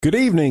Good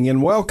evening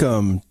and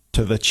welcome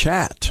to the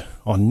chat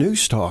on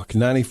News Talk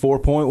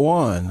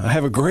 94.1. I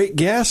have a great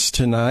guest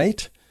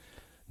tonight,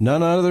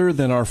 none other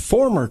than our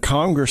former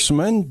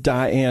Congressman,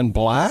 Diane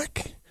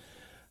Black.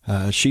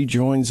 She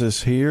joins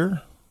us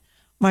here.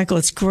 Michael,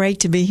 it's great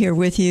to be here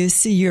with you,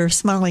 see your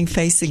smiling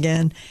face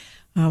again.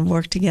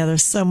 Worked together,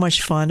 so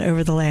much fun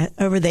over the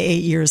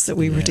 8 years that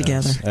we were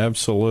together.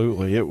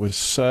 Absolutely. It was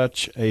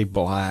such a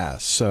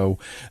blast. So,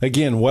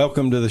 again,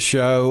 welcome to the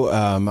show.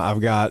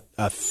 I've got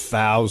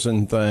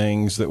 1,000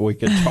 things that we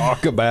could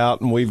talk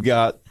about, and we've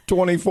got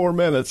 24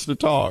 minutes to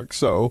talk.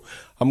 So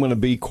I'm going to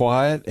be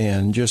quiet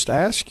and just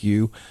ask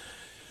you,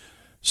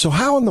 so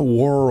how in the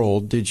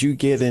world did you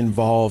get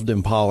involved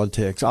in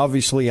politics?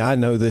 Obviously, I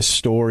know this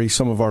story.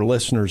 Some of our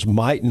listeners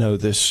might know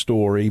this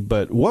story,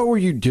 but what were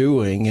you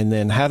doing, and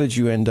then how did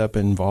you end up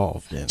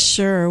involved in it?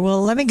 Sure.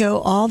 Well, let me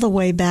go all the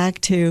way back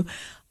to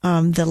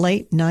the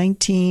late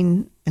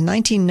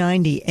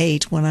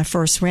 1998 when I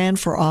first ran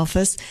for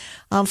office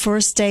for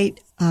a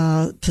state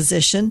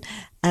position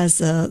as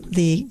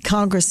the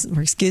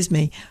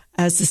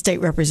state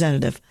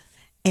representative.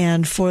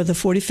 And for the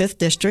 45th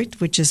District,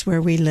 which is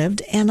where we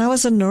lived. And I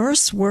was a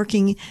nurse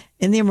working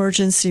in the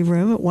emergency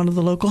room at one of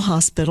the local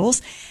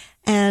hospitals.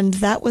 And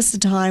that was the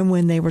time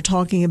when they were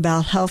talking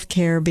about health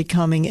care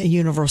becoming a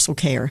universal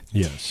care.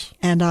 Yes.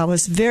 And I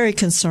was very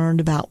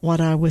concerned about what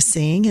I was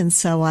seeing. And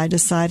so I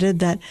decided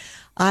that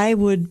I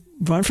would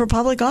run for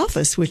public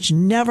office, which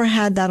never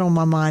had that on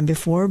my mind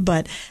before.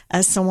 But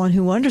as someone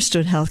who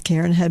understood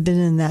healthcare and had been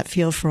in that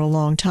field for a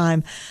long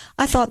time,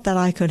 I thought that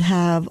I could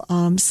have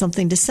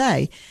something to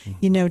say.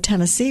 You know,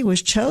 Tennessee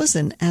was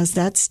chosen as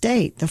that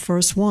state, the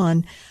first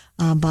one,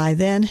 by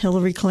then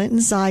Hillary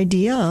Clinton's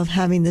idea of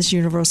having this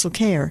universal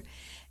care.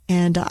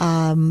 And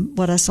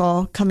what I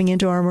saw coming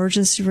into our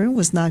emergency room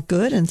was not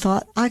good, and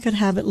thought I could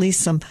have at least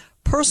some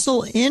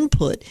personal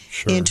input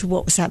into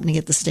what was happening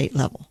at the state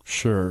level.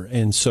 Sure.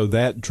 And so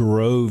that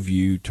drove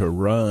you to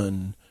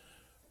run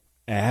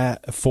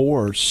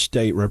for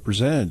state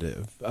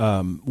representative.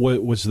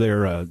 Was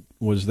there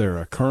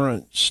a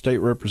current state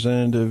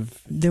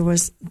representative? There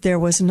was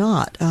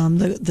not.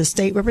 The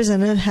state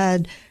representative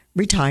had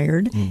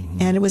retired,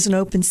 and it was an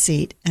open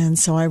seat. And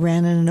so I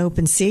ran in an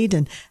open seat,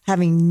 and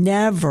having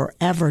never,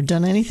 ever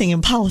done anything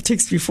in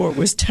politics before, it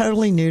was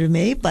totally new to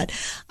me. But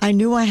I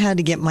knew I had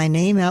to get my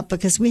name out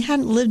because we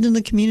hadn't lived in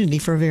the community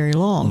for very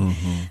long.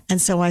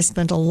 And so I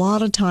spent a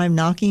lot of time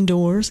knocking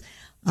doors.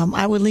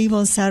 I would leave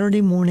on Saturday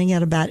morning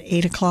at about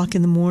 8 o'clock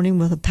in the morning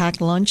with a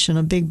packed lunch and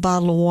a big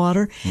bottle of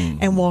water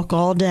and walk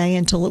all day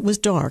until it was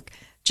dark,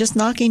 just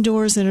knocking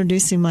doors,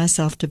 introducing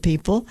myself to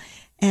people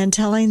and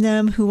telling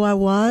them who I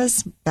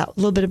was, a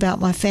little bit about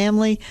my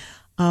family,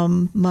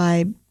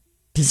 my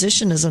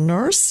position as a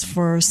nurse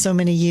for so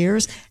many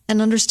years,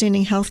 and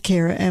understanding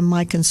healthcare and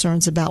my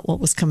concerns about what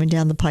was coming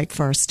down the pike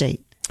for our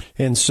state.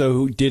 And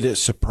so did it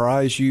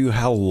surprise you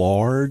how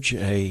large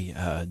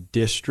a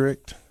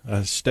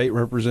state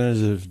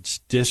representative's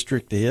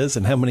district is,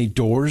 and how many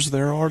doors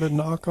there are to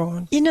knock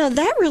on? You know,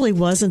 that really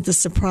wasn't the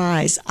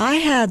surprise.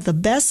 The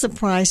best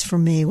surprise for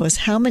me was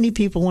how many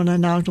people, when I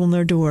knocked on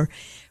their door,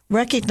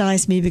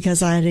 recognized me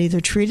because I had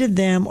either treated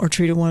them or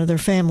treated one of their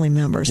family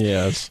members.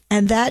 Yes.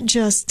 And that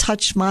just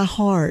touched my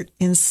heart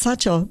in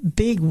such a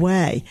big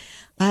way.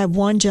 I had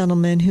one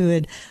gentleman who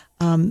had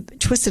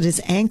twisted his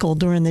ankle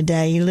during the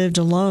day. He lived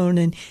alone,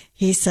 and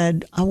he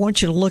said, "I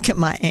want you to look at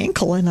my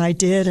ankle." And I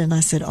did. And I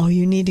said, "Oh,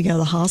 you need to go to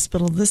the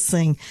hospital. This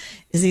thing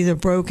is either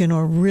broken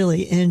or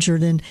really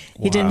injured." And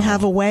he didn't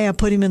have a way. I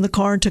put him in the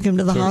car and took him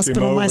to the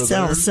hospital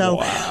myself. So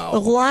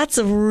lots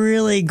of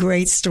really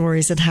great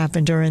stories that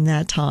happened during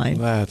that time.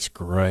 That's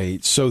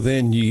great. So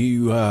then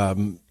you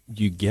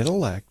get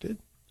elected,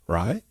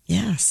 right?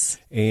 Yes.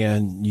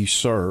 And you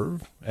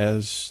serve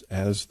as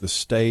the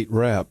state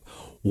rep.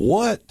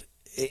 What,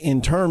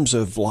 in terms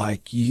of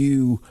like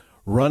you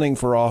running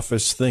for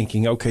office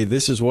thinking, okay,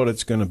 this is what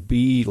it's going to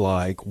be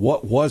like,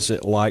 what was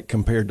it like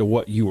compared to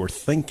what you were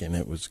thinking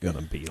it was going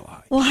to be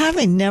like? Well,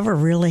 having never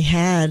really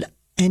had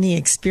any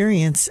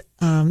experience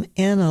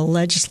in a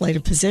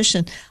legislative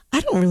position,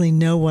 I don't really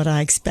know what I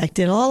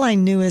expected. All I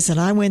knew is that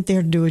I went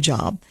there to do a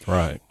job.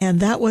 Right. And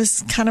that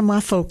was kind of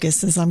my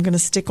focus, is I'm going to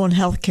stick on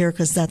healthcare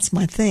because that's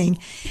my thing.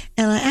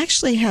 And I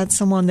actually had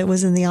someone that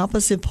was in the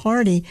opposite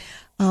party,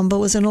 but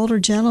was an older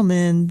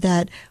gentleman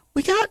that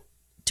we got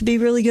to be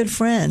really good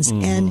friends.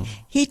 And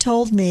he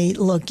told me,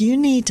 look, you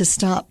need to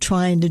stop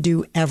trying to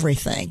do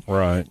everything.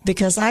 Right.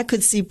 Because I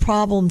could see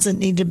problems that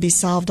needed to be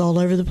solved all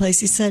over the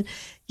place. He said,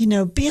 you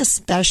know, be a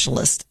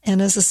specialist.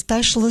 And as a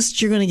specialist,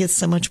 you're going to get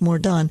so much more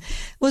done.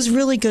 It was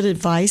really good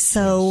advice.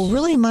 So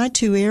really my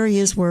two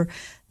areas were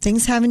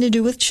things having to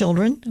do with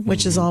children,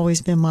 which has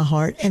always been my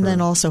heart, and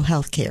then also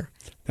healthcare.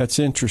 That's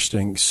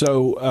interesting.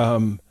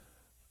 So,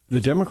 the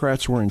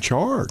Democrats were in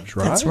charge,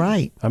 right? That's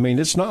right. I mean,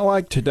 it's not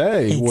like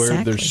today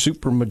where there's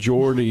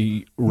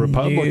supermajority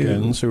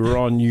Republicans who are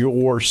on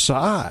your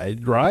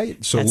side,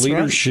 right? So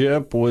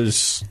leadership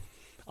was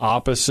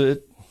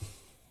opposite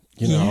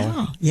you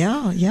know.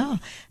 Yeah.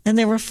 And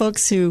there were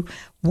folks who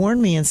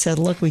warned me and said,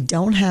 look, we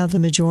don't have the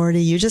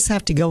majority. You just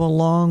have to go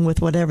along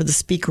with whatever the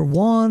speaker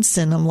wants.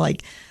 And I'm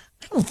like,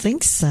 I don't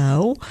think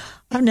so.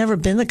 I've never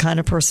been the kind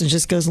of person who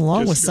just goes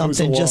along with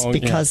something just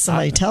because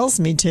somebody tells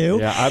me to.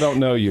 Yeah, I don't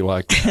know you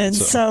like that. And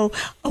so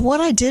what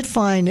I did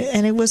find,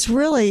 and it was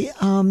really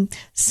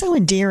so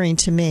endearing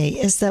to me,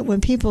 is that when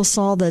people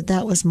saw that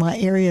that was my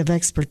area of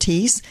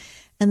expertise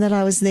and that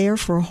I was there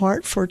for a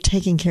heart for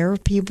taking care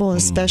of people,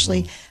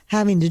 especially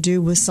having to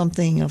do with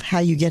something of how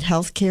you get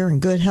health care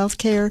and good health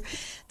care,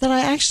 that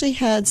I actually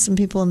had some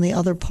people in the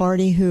other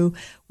party who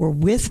were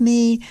with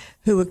me,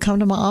 who would come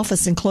to my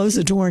office and close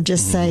the door and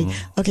just say,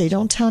 okay,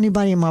 don't tell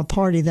anybody in my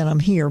party that I'm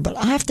here, but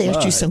I have to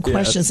ask you some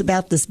questions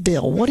about this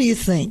bill. What do you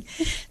think?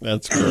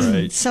 That's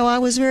great. So I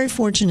was very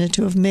fortunate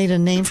to have made a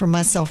name for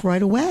myself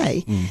right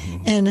away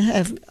and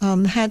have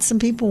had some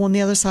people on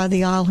the other side of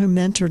the aisle who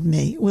mentored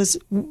me. It was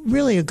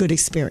really a good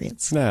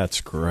experience.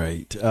 That's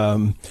great.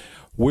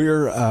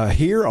 We're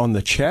here on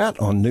the chat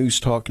on News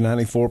Talk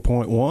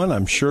 94.1.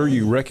 I'm sure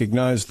you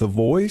recognize the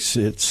voice.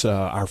 It's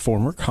our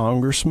former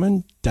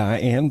Congressman,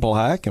 Diane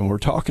Black, and we're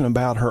talking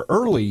about her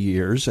early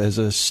years as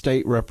a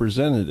state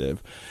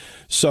representative.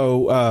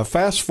 So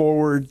fast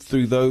forward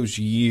through those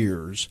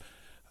years,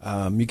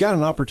 you got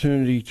an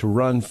opportunity to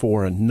run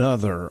for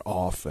another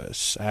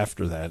office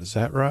after that. Is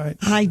that right?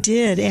 I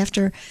did.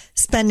 After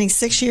spending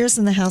 6 years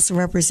in the House of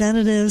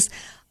Representatives,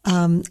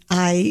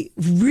 I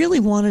really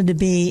wanted to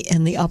be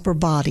in the upper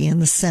body in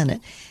the Senate.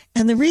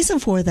 And the reason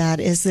for that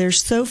is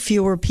there's so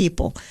fewer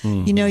people.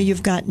 You know,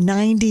 you've got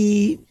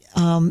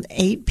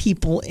 98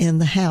 people in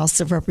the House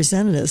of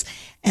Representatives,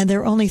 and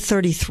there are only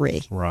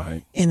 33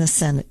 in the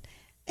Senate.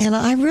 And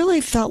I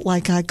really felt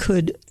like I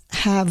could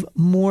have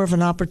more of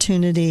an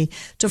opportunity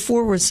to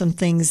forward some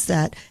things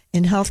that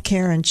in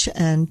healthcare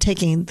and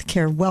taking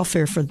care of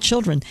welfare for the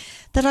children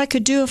that I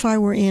could do if I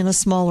were in a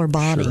smaller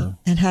body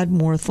and had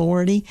more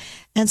authority.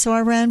 And so I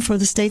ran for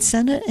the state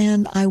Senate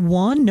and I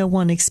won. No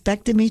one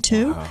expected me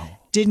to.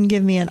 Didn't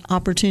give me an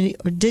opportunity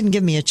or didn't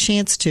give me a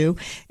chance to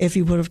if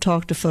you would have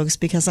talked to folks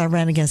because I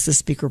ran against the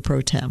Speaker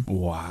Pro Tem.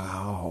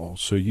 Wow.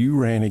 So you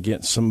ran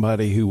against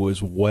somebody who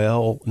was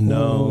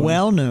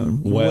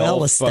well-known.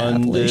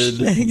 Well-established.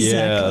 Exactly.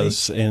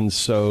 Yes. And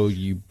so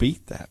you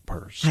beat that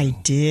person. I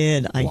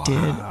did.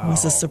 It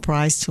was a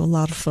surprise to a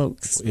lot of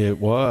folks. It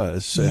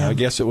was. Yeah. I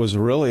guess it was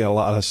really a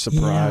lot of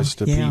surprise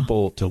to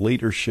people, to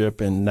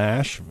leadership in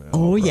Nashville.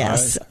 Oh,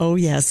 yes. Oh,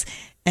 yes.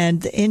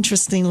 And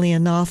interestingly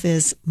enough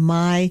is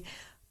my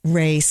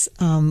race,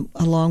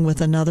 along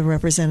with another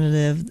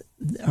representative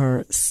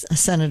or a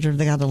senator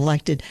that got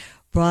elected,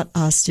 brought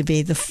us to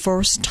be the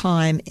first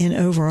time in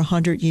over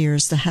 100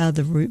 years to have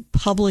the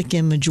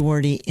Republican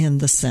majority in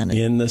the Senate.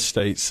 In the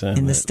state Senate.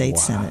 In the state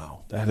Senate.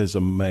 Wow, that is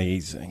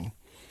amazing.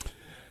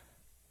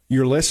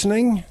 You're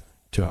listening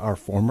to our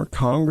former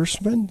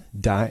Congressman,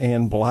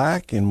 Diane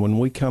Black, and when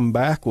we come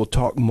back, we'll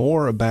talk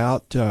more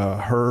about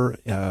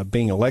her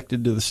being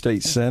elected to the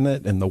state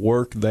Senate and the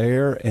work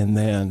there, and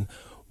then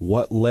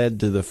what led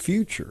to the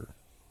future.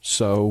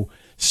 So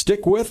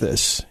stick with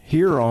us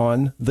here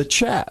on The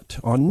Chat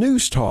on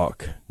News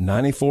Talk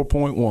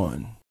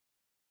 94.1.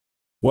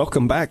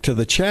 Welcome back to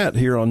The Chat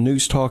here on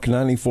News Talk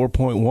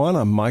 94.1.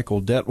 I'm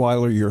Michael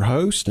Detwiler, your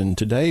host, and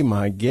today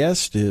my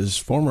guest is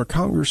former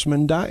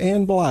Congressman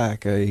Diane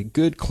Black, a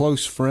good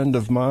close friend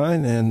of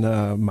mine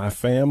and my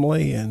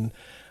family, and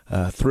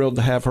thrilled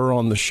to have her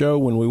on the show.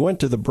 When we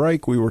went to the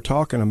break, we were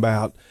talking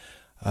about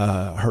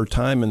her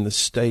time in the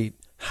state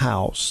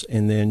House,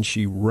 and then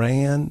she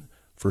ran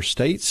for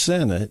state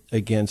Senate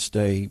against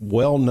a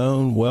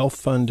well-known,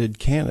 well-funded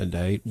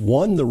candidate,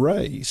 won the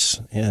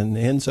race, and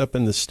ends up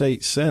in the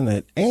state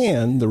Senate.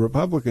 And the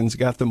Republicans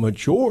got the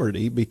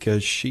majority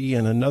because she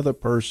and another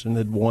person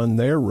had won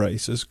their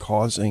races,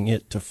 causing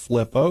it to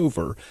flip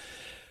over.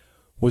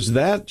 Was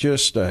that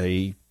just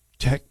a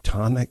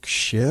tectonic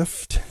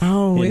shift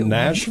in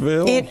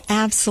Nashville? It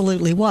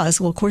absolutely was.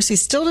 Well, of course, he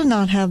still did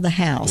not have the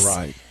House.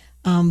 Right.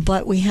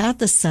 But we had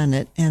the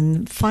Senate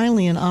and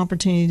finally an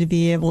opportunity to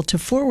be able to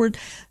forward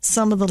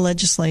some of the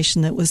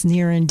legislation that was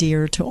near and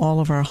dear to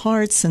all of our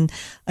hearts. And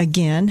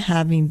again,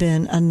 having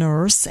been a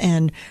nurse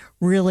and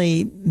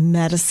really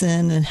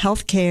medicine and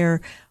healthcare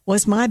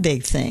was my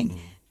big thing.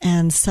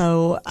 And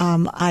so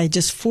I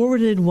just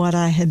forwarded what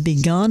I had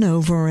begun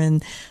over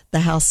in the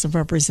House of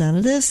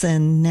Representatives.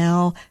 And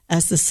now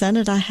as the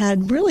Senate, I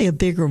had really a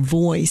bigger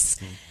voice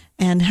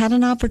and had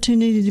an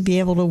opportunity to be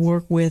able to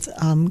work with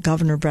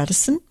Governor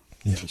Bredesen.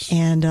 Yes.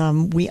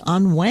 And we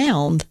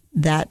unwound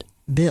that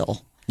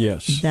bill.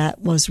 Yes. That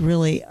was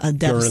really a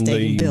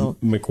devastating bill.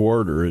 During the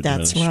McWhorter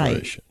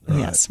administration. That's right.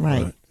 Yes,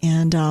 right.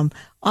 And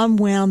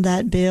unwound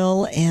that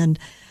bill, and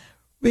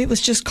it was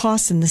just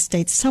costing the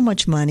state so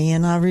much money.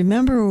 And I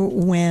remember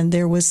when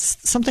there was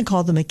something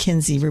called the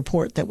McKinsey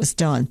report that was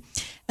done,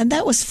 and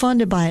that was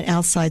funded by an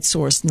outside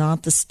source,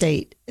 not the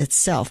state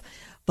itself.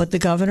 But the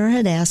governor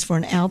had asked for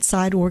an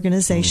outside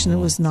organization that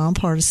was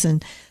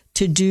nonpartisan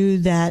to do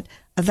that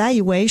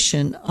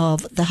evaluation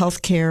of the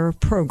healthcare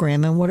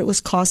program and what it was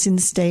costing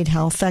the state,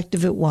 how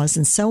effective it was,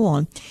 and so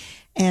on.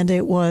 And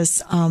it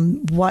was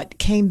what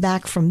came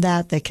back from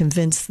that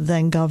convinced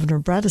then Governor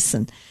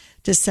Bredesen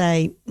to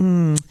say,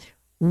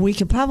 we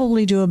could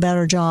probably do a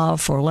better job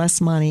for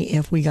less money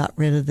if we got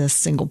rid of this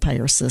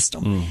single-payer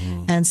system.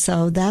 Mm-hmm. And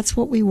so that's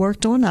what we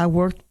worked on. I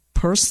worked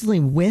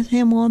personally with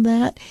him on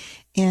that,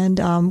 and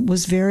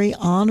was very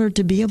honored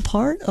to be a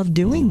part of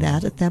doing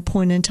that at that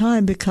point in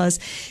time, because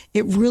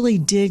it really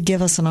did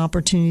give us an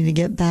opportunity to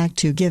get back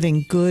to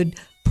giving good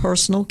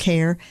personal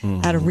care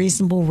at a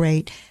reasonable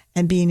rate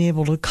and being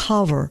able to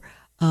cover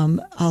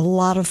a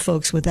lot of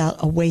folks without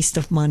a waste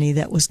of money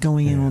that was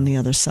going in on the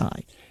other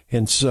side.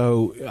 And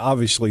so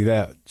obviously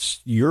that's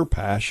your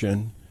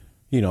passion,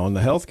 on the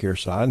healthcare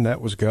side, and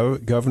that was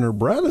Governor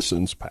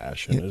Bredesen's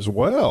passion as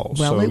well.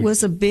 Well, it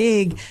was a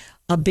big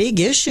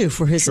issue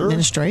for his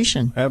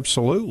administration.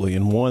 Absolutely,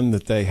 and one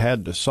that they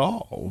had to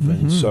solve.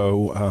 And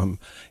so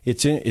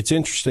it's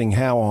interesting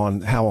how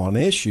on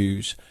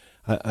issues,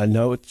 I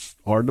know it's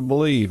hard to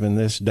believe in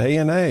this day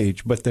and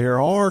age, but there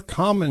are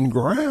common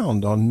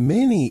ground on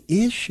many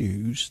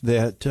issues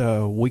that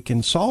we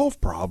can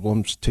solve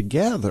problems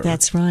together.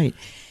 That's right.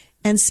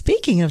 And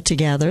speaking of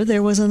together,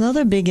 there was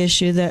another big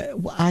issue that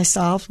I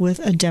solved with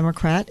a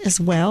Democrat as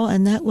well,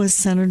 and that was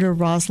Senator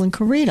Rosalind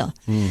Carita.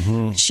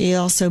 Mm-hmm. She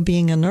also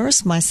being a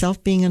nurse,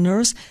 myself being a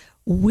nurse,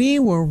 we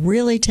were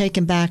really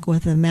taken back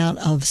with the amount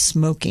of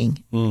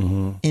smoking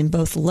in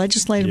both the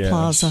Legislative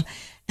Plaza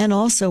and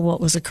also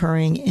what was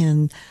occurring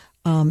in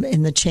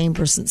the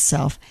chambers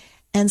itself.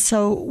 And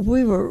so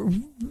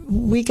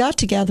we got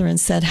together and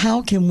said,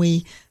 how can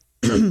we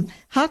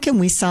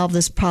solve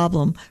this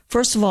problem?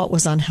 First of all, it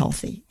was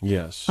unhealthy.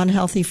 Yes.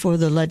 Unhealthy for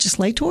the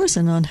legislators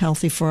and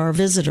unhealthy for our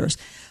visitors.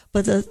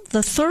 But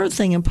the third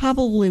thing, and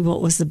probably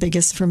what was the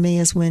biggest for me,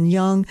 is when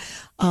young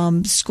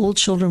school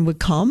children would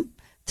come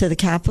to the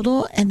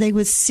Capitol and they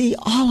would see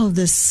all of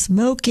this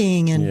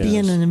smoking and be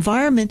in an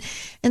environment.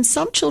 And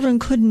some children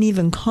couldn't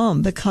even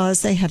come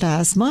because they had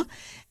asthma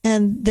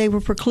and they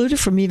were precluded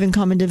from even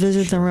coming to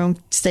visit their own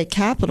state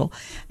capitol.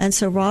 And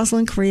so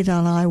Rosalind Carita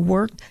and I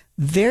worked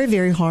very,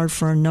 very hard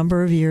for a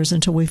number of years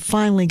until we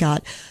finally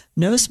got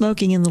no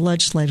smoking in the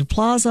Legislative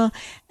Plaza.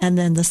 And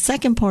then the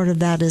second part of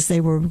that is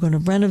they were going to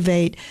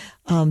renovate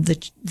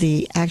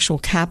the actual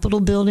Capitol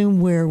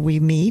building where we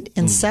meet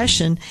in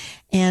session.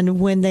 And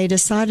when they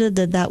decided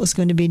that that was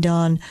going to be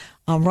done,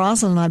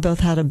 Rosalind and I both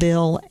had a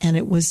bill, and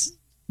it was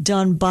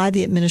done by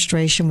the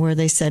administration where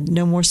they said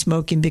no more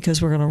smoking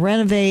because we're going to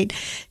renovate,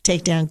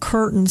 take down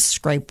curtains,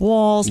 scrape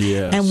walls,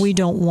 and we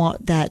don't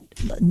want that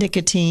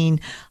nicotine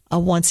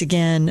once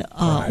again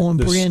on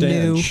the brand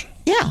stench.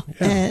 new.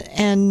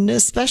 And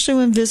especially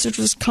when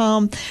visitors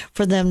come,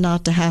 for them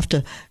not to have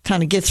to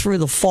kind of get through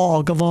the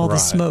fog of all the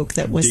smoke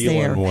that was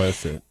there.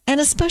 With it. And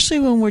especially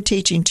when we're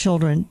teaching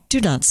children, do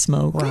not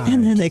smoke. Right.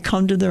 And then they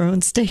come to their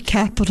own state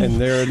capitol.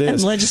 And there it is.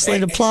 And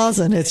Legislative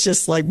Plaza, and it's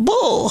just like,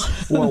 bull.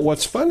 Well,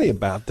 what's funny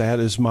about that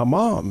is my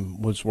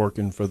mom was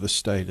working for the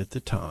state at the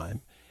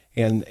time.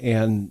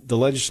 And the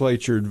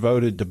legislature had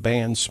voted to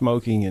ban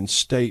smoking in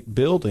state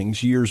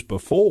buildings years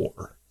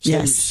before.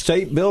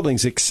 State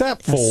buildings,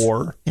 except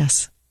for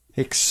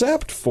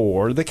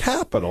the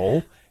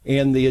Capitol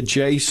and the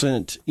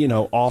adjacent,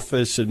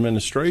 office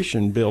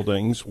administration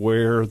buildings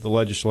where the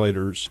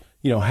legislators,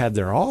 had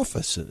their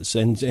offices.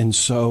 And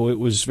so it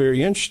was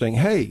very interesting.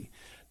 Hey,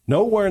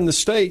 nowhere in the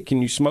state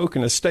can you smoke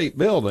in a state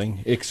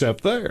building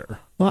except there.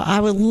 Well, I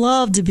would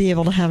love to be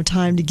able to have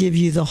time to give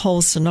you the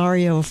whole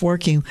scenario of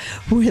working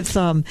with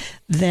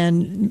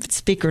then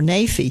Speaker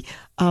Nafee.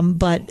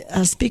 But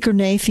Speaker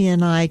Nafee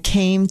and I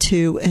came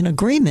to an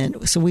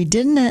agreement. So we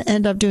didn't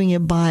end up doing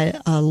it by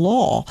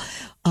law,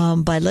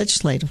 by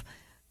legislative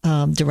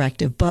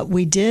directive, but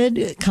we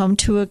did come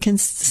to a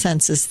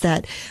consensus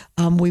that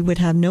we would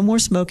have no more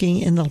smoking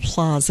in the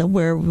plaza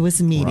where it was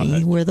a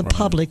meeting, where the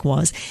public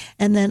was.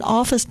 And then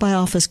office by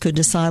office could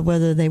decide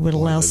whether they would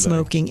allow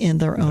smoking in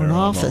their own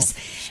office.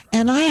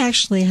 And I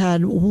actually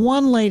had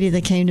one lady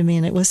that came to me,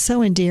 and it was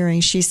so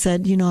endearing. She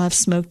said, I've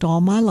smoked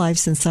all my life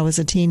since I was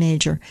a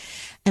teenager.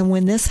 And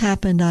when this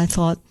happened, I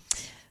thought,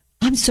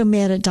 I'm so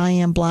mad at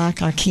Diane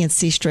Black, I can't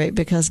see straight,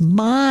 because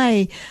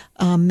my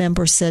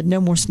member said no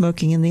more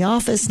smoking in the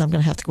office and I'm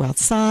going to have to go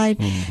outside.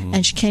 Mm-hmm.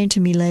 And she came to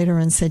me later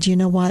and said, you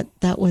know what?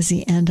 That was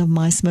the end of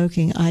my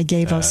smoking. I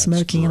gave up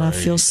smoking and I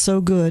feel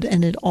so good.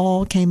 And it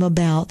all came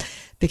about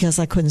because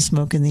I couldn't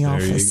smoke in the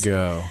office. There you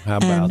go. How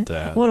about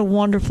that? What a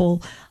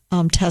wonderful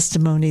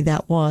testimony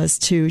that was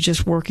to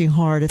just working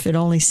hard, if it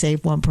only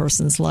saved one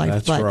person's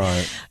life. That's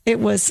right. It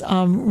was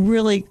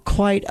really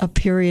quite a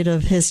period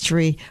of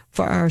history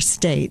for our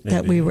state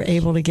that we were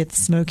able to get the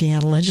smoking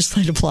out of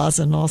Legislative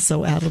Plaza and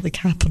also out of the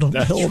Capitol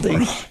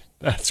building. Right.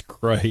 That's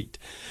great.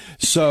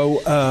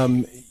 So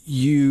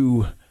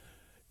you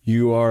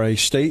are a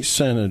state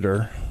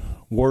senator.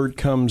 Word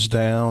comes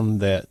down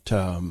that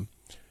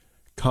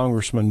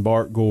Congressman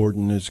Bart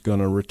Gordon is going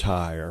to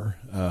retire.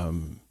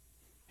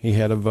 he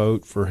had a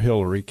vote for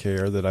Hillary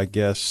Care that I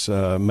guess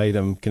made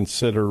him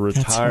consider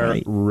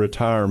retirement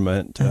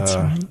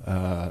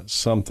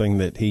something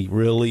that he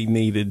really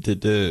needed to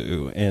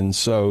do. And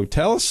so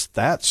tell us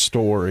that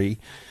story.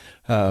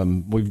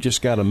 We've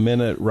just got a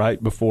minute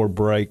right before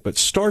break, but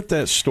start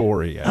that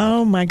story out.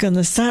 Oh, my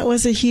goodness. That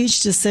was a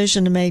huge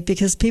decision to make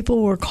because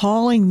people were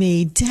calling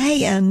me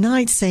day and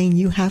night saying,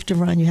 you have to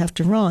run, you have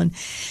to run.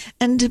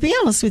 And to be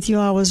honest with you,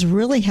 I was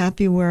really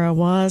happy where I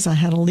was. I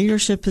had a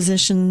leadership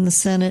position in the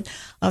Senate.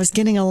 I was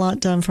getting a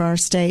lot done for our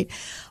state.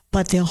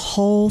 But the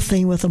whole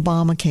thing with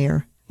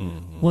Obamacare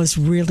was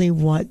really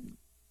what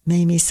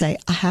made me say,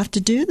 I have to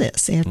do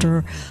this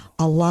after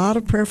a lot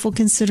of prayerful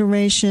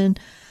consideration.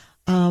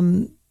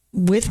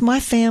 With my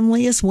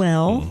family as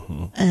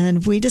well,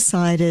 and we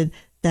decided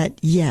that,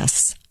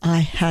 yes, I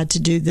had to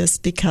do this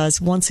because,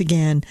 once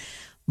again,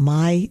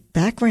 my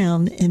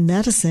background in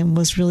medicine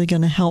was really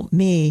going to help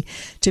me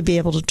to be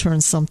able to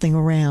turn something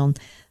around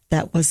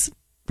that was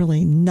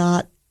really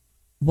not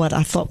what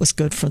I thought was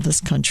good for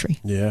this country.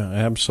 Yeah,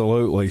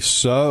 absolutely.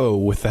 So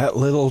with that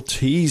little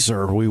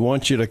teaser, we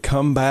want you to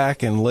come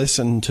back and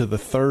listen to the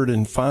third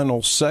and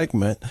final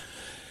segment.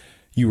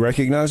 You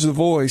recognize the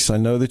voice. I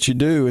know that you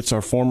do. It's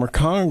our former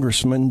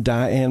Congressman,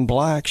 Diane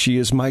Black. She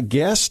is my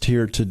guest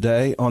here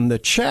today on The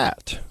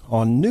Chat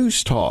on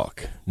News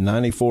Talk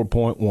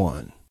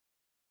 94.1.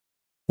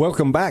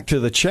 Welcome back to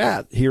The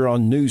Chat here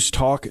on News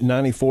Talk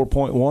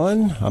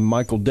 94.1. I'm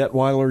Michael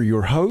Detwiler,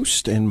 your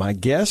host, and my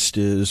guest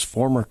is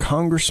former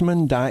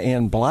Congressman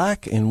Diane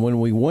Black. And when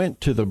we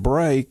went to the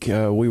break,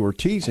 we were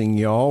teasing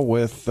y'all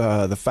with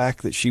the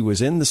fact that she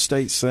was in the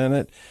state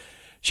Senate.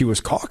 She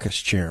was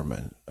caucus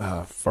chairman,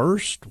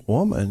 first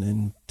woman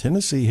in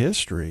Tennessee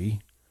history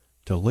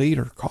to lead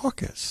her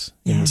caucus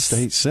in the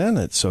state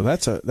Senate. So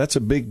that's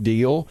a big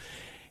deal.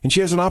 And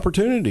she has an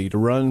opportunity to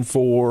run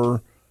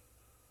for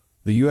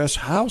the U.S.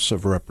 House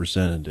of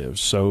Representatives.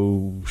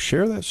 So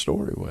share that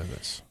story with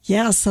us.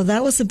 Yeah, so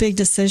that was a big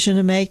decision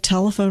to make.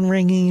 Telephone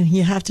ringing,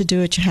 you have to do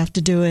it, you have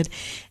to do it.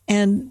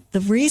 And the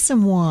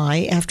reason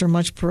why, after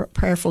much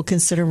prayerful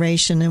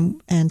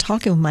consideration and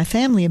talking with my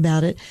family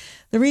about it,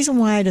 the reason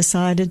why I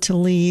decided to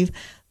leave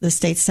the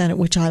state Senate,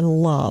 which I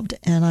loved,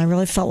 and I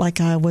really felt like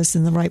I was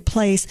in the right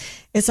place,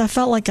 is I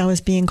felt like I was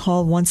being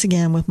called once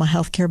again with my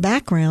healthcare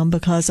background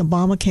because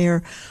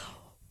Obamacare,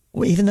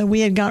 even though we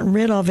had gotten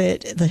rid of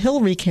it, the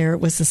Hillary Care, it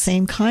was the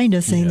same kind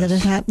of thing that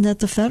had happened at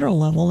the federal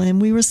level. And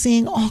we were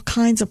seeing all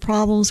kinds of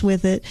problems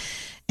with it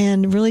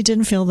and really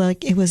didn't feel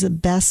like it was the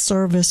best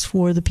service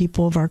for the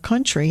people of our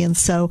country. And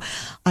so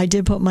I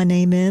did put my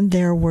name in.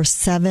 There were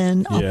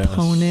 7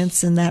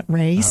 opponents in that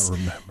race. I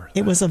remember that.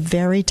 It was a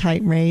very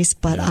tight race,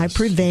 but I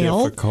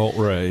prevailed. Difficult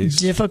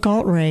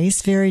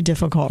race. Very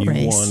difficult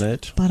race. You won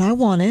it. But I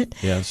won it.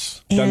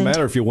 Yes. Doesn't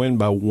matter if you win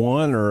by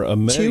 1 or a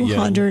million.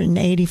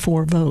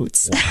 284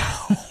 votes.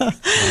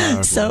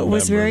 Wow. So it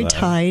was very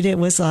tight. It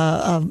was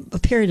a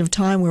period of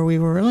time where we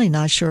were really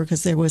not sure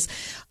because there was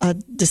a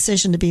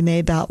decision to be made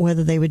about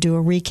whether they would do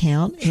a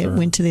recount. It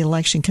went to the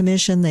Election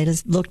Commission. They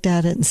just looked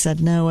at it and said,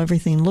 no,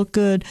 everything looked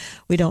good.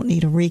 We don't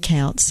need a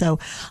recount. So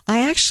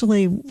I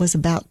actually was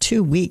about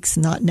 2 weeks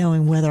not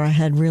knowing whether I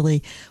had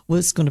really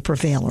was going to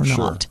prevail or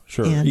not.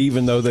 Sure. And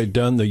even though they'd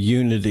done the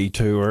unity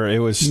tour, it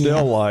was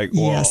still like,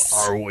 well,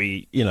 are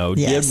we,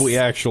 did we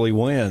actually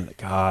win?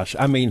 Gosh.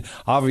 I mean,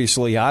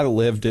 obviously I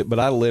lived it, but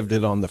I lived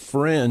it on the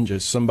fringe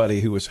as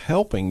somebody who was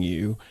helping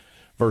you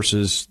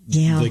versus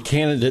the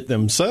candidate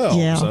themselves.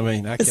 Yeah. I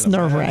mean, it's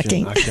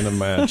nerve-wracking. I can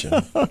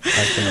imagine.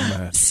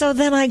 So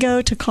then I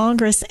go to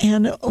Congress,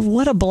 and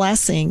what a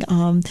blessing.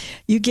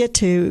 You get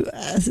to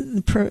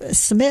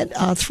submit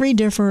 3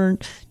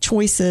 different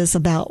choices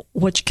about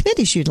which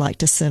committees you'd like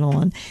to sit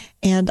on.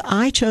 And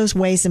I chose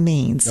Ways and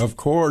Means. Of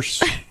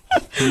course.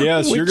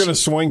 Yes, you're going to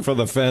swing for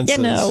the fences.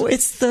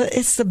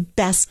 It's the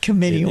best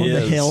committee on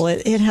the Hill.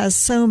 It has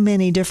so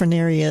many different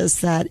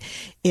areas that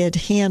it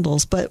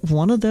handles, but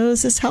one of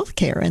those is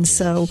healthcare. And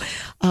so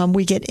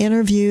we get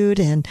interviewed,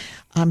 and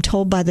I'm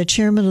told by the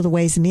chairman of the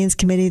Ways and Means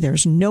Committee,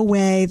 there's no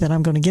way that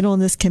I'm going to get on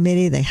this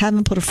committee. They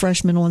haven't put a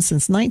freshman on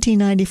since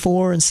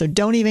 1994, and so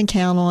don't even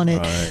count on it.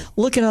 Right.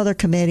 Look at other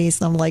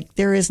committees. And I'm like,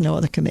 there is no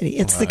other committee.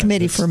 It's the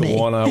committee for me. It's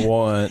the one I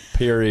want,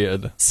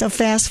 period. So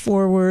fast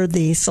forward,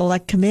 the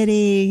select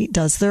committee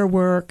does their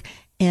work,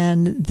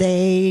 and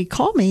they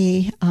call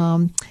me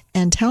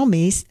and tell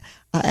me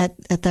at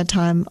that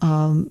time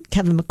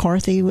Kevin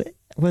McCarthy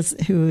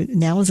who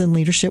now is in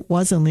leadership,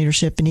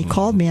 and he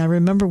called me. I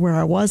remember where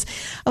I was.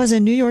 I was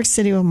in New York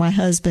City with my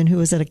husband, who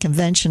was at a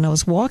convention. I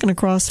was walking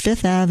across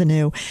Fifth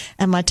Avenue,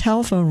 and my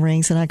telephone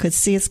rings, and I could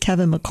see it's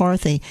Kevin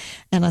McCarthy.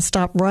 And I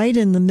stopped right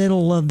in the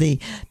middle of the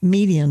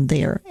median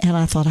there, and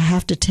I thought, I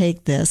have to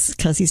take this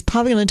because he's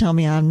probably going to tell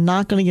me I'm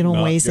not going to get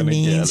on Ways and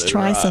Means.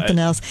 Try something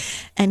else.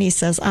 And he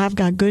says, I've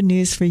got good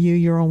news for you.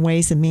 You're on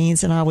Ways and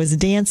Means. And I was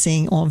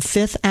dancing on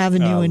Fifth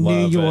Avenue in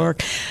New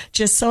York,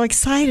 just so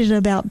excited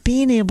about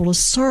being able to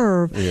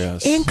serve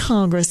in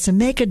Congress to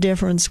make a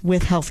difference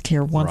with health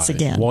care once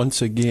again.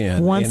 Once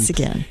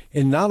again.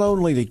 And not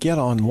only to get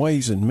on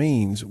Ways and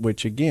Means,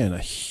 which, again, a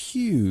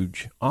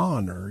huge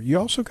honor, you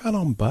also got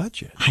on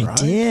Budget,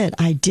 right?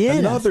 I did.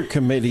 Another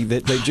committee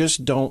that they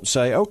just don't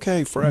say,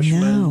 okay,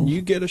 freshman,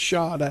 you get a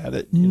shot at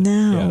it.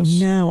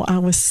 No. I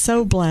was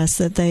so blessed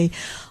that they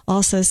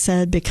also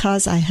said,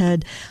 because I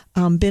had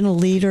been a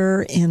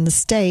leader in the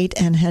state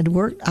and had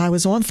worked, I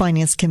was on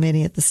finance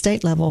committee at the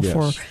state level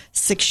for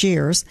 6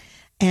 years.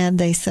 And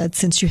they said,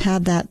 since you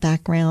have that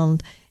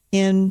background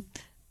in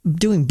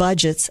doing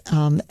budgets,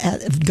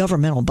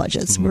 governmental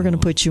budgets, we're going to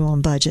put you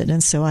on Budget.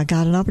 And so I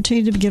got an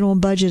opportunity to get on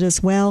Budget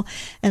as well,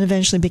 and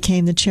eventually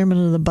became the chairman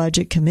of the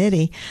Budget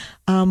Committee.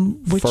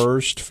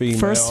 First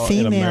female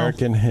in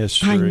American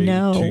history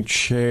to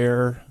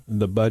chair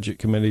the Budget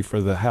Committee for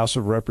the House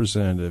of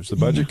Representatives, the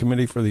Budget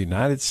Committee for the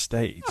United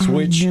States,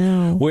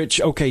 which,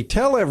 okay,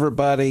 tell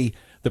everybody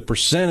the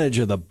percentage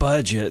of the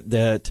budget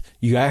that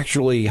you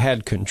actually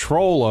had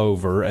control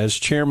over as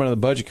chairman of the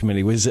Budget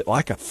Committee. Was it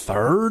like a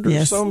third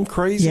or some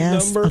crazy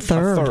number? A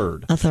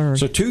third.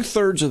 So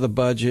 2/3 of the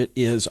budget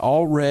is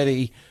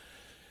already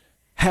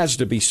has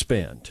to be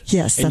spent.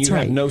 Yes, and that's you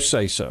right. have no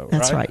say-so,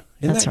 That's right.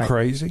 Isn't That's that right.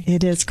 crazy?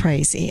 It is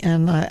crazy.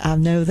 And I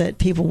know that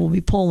people will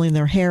be pulling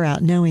their hair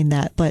out knowing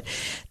that. But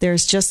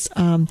there's just,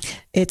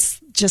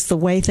 it's just the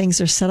way things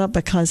are set up,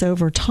 because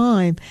over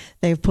time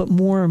they've put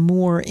more and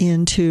more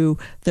into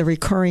the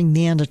recurring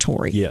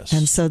mandatory. Yes.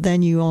 And so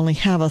then you only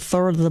have a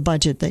third of the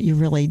budget that you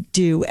really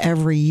do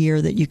every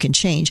year that you can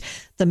change.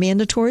 The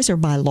mandatories are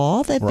by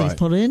law that they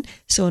put in.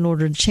 So in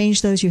order to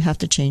change those, you have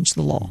to change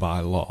the law. By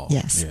law.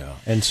 Yes. Yeah.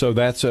 And so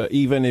that's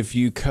even if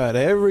you cut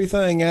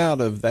everything out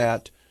of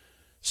that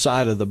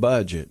side of the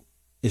budget,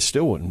 it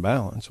still wouldn't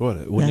balance, would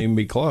it? It wouldn't even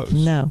be close.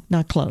 No,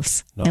 not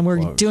close. And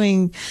we're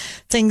doing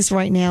things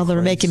right now that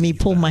are making me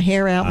pull my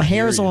hair out. My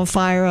hair is on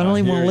fire. I don't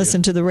even want to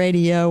listen to the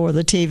radio or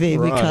the TV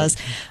because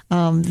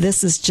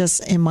this is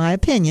just, in my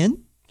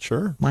opinion,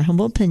 my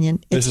humble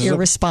opinion, it's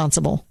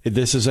irresponsible.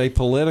 This is a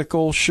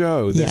political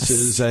show. This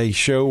is a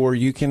show where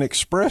you can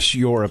express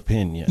your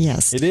opinion.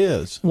 Yes. It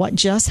is. What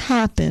just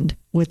happened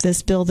with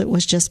this bill that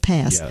was just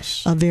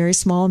passed, a very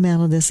small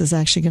amount of this is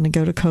actually going to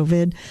go to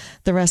COVID.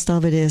 The rest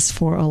of it is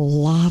for a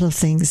lot of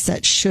things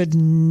that should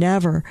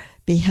never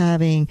be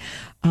having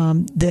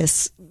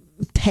this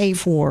pay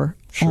for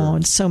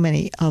on so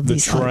many of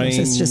these items.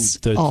 It's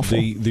just awful.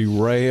 The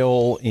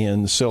rail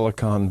in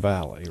Silicon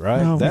Valley,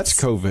 right? Oh, that's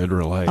COVID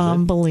related.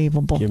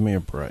 Unbelievable. Give me a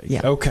break.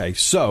 Yeah. Okay,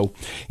 so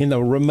in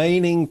the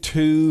remaining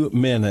 2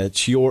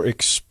 minutes, your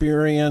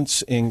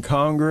experience in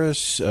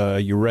Congress,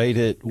 you rate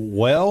it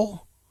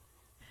well?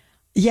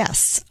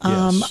 Yes.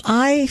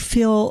 I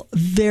feel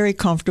very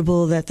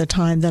comfortable that the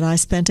time that I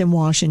spent in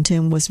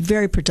Washington was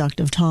very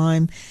productive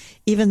time,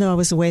 even though I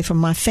was away from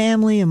my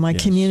family and my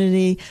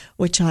community,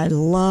 which I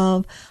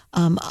love.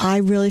 I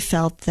really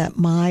felt that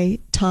my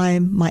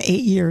time, my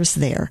 8 years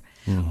there,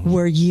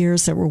 were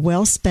years that were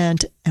well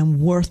spent and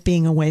worth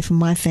being away from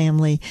my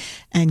family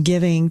and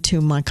giving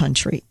to my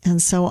country.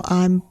 And so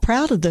I'm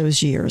proud of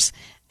those years.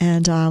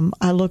 And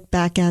I look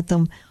back at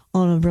them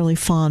on a really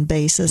fond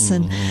basis.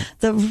 And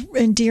the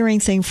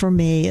endearing thing for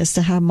me is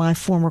to have my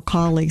former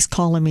colleagues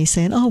calling me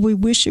saying, oh, we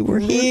wish you were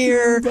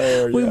here.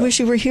 We wish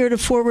you were here to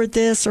forward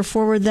this or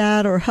forward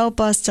that or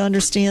help us to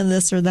understand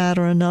this or that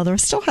or another. I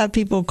still have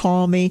people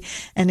call me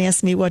and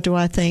ask me, what do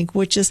I think,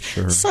 which is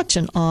such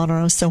an honor.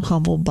 I'm so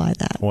humbled by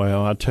that.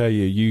 Well, I tell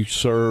you, you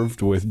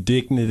served with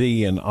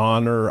dignity and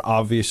honor.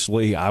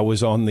 Obviously, I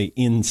was on the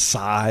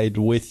inside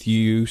with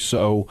you.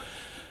 So,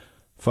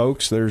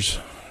 folks, there's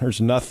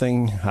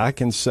nothing I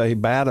can say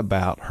bad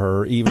about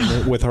her,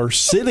 even with her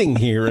sitting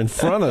here in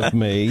front of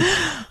me.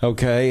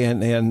 Okay,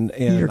 and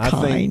You're I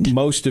kind. think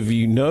most of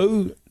you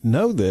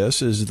know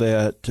this is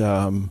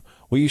that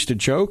we used to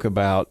joke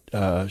about.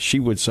 She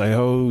would say,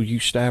 "Oh, you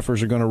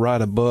staffers are going to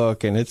write a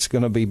book, and it's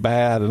going to be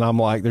bad." And I'm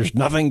like, "There's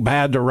nothing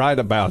bad to write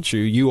about you.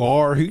 You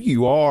are who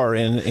you are,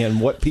 and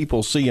what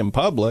people see in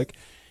public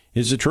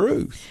is the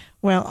truth."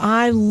 Well,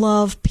 I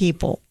love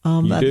people.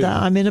 I'm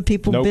in a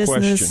people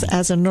business.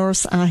 As a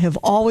nurse, I have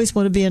always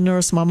wanted to be a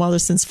nurse. My mother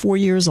since 4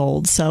 years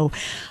old. So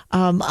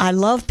I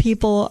love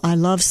people. I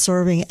love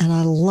serving, and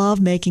I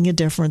love making a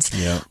difference.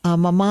 Yeah.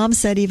 My mom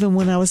said even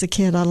when I was a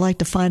kid, I'd like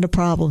to find a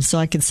problem so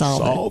I can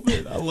solve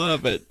it. I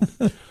love it.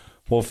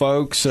 Well,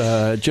 folks,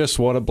 just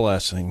what a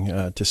blessing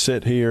to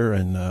sit here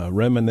and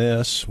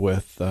reminisce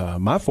with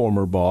my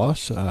former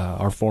boss,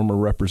 our former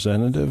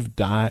representative,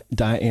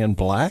 Diane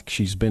Black.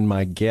 She's been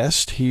my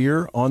guest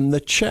here on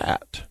The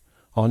Chat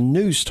on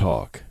News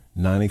Talk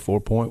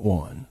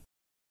 94.1.